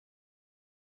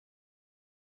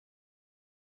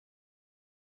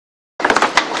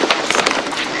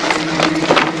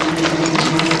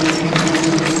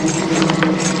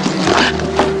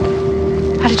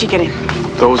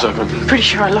Door's open. Pretty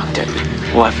sure I locked it.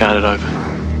 Well, I found it open.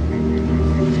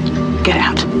 Get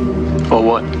out. Or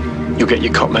what? You'll get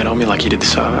your cop mate on me like you did the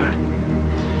Savo.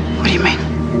 What do you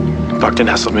mean? Buckton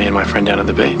hassled me and my friend down at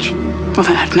the beach. Well,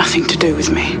 that had nothing to do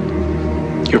with me.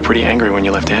 You were pretty angry when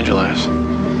you left Angelo's.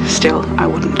 Still, I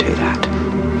wouldn't do that.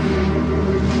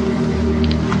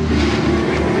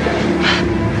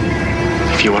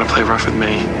 If you want to play rough with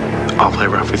me, I'll play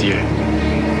rough with you.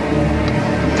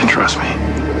 And trust me,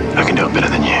 I can do it better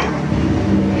than you.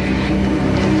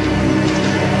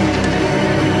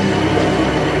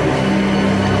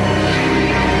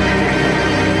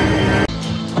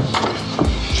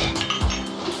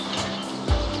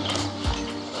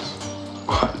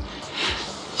 What?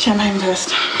 Champagne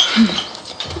first.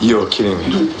 You're kidding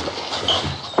me.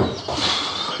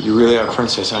 You really are a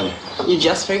princess, aren't you? You're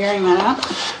just figuring that out?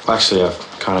 Well, actually, I've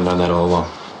kind of known that all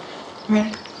along.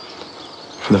 Really?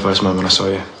 From the first moment I saw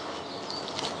you.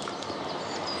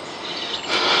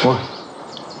 What?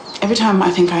 Every time I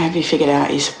think I have you figured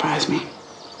out, you surprise me.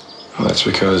 Well, that's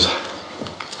because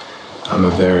I'm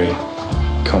a very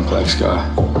complex guy.